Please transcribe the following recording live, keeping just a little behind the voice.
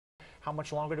How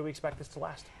much longer do we expect this to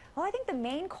last? Well, I think the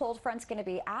main cold front's going to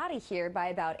be out of here by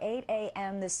about 8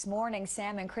 a.m. this morning.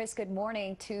 Sam and Chris, good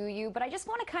morning to you. But I just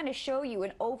want to kind of show you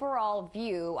an overall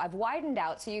view. I've widened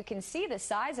out so you can see the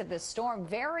size of this storm.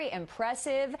 Very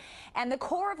impressive. And the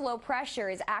core of low pressure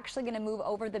is actually going to move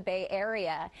over the Bay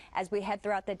Area as we head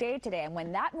throughout the day today. And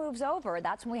when that moves over,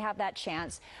 that's when we have that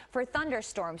chance for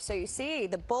thunderstorms. So you see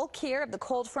the bulk here of the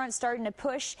cold front starting to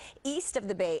push east of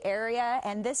the Bay Area.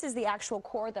 And this is the actual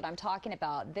core that I'm talking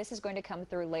about. This is going to come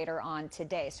through later on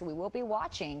today. So we will be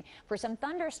watching for some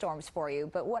thunderstorms for you.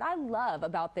 But what I love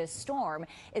about this storm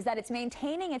is that it's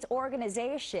maintaining its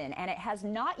organization, and it has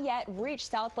not yet reached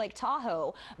South Lake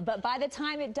Tahoe. But by the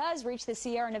time it does reach the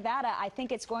Sierra Nevada, I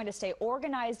think it's going to stay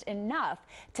organized enough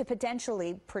to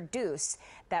potentially produce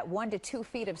that 1 to 2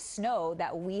 feet of snow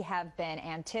that we have been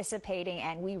anticipating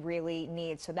and we really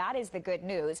need. So that is the good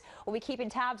news. We'll be keeping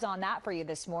tabs on that for you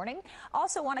this morning.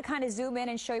 Also want to kind of zoom in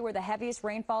and show you where the heaviest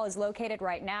rainfall is located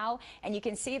right now. And you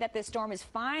can see that this storm is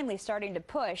finally starting to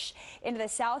push into the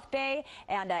South Bay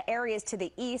and areas to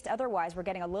the east. Otherwise, we're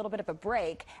getting a little bit of a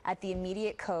break at the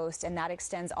immediate coast, and that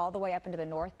extends all the way up into the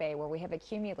North Bay, where we have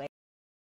accumulated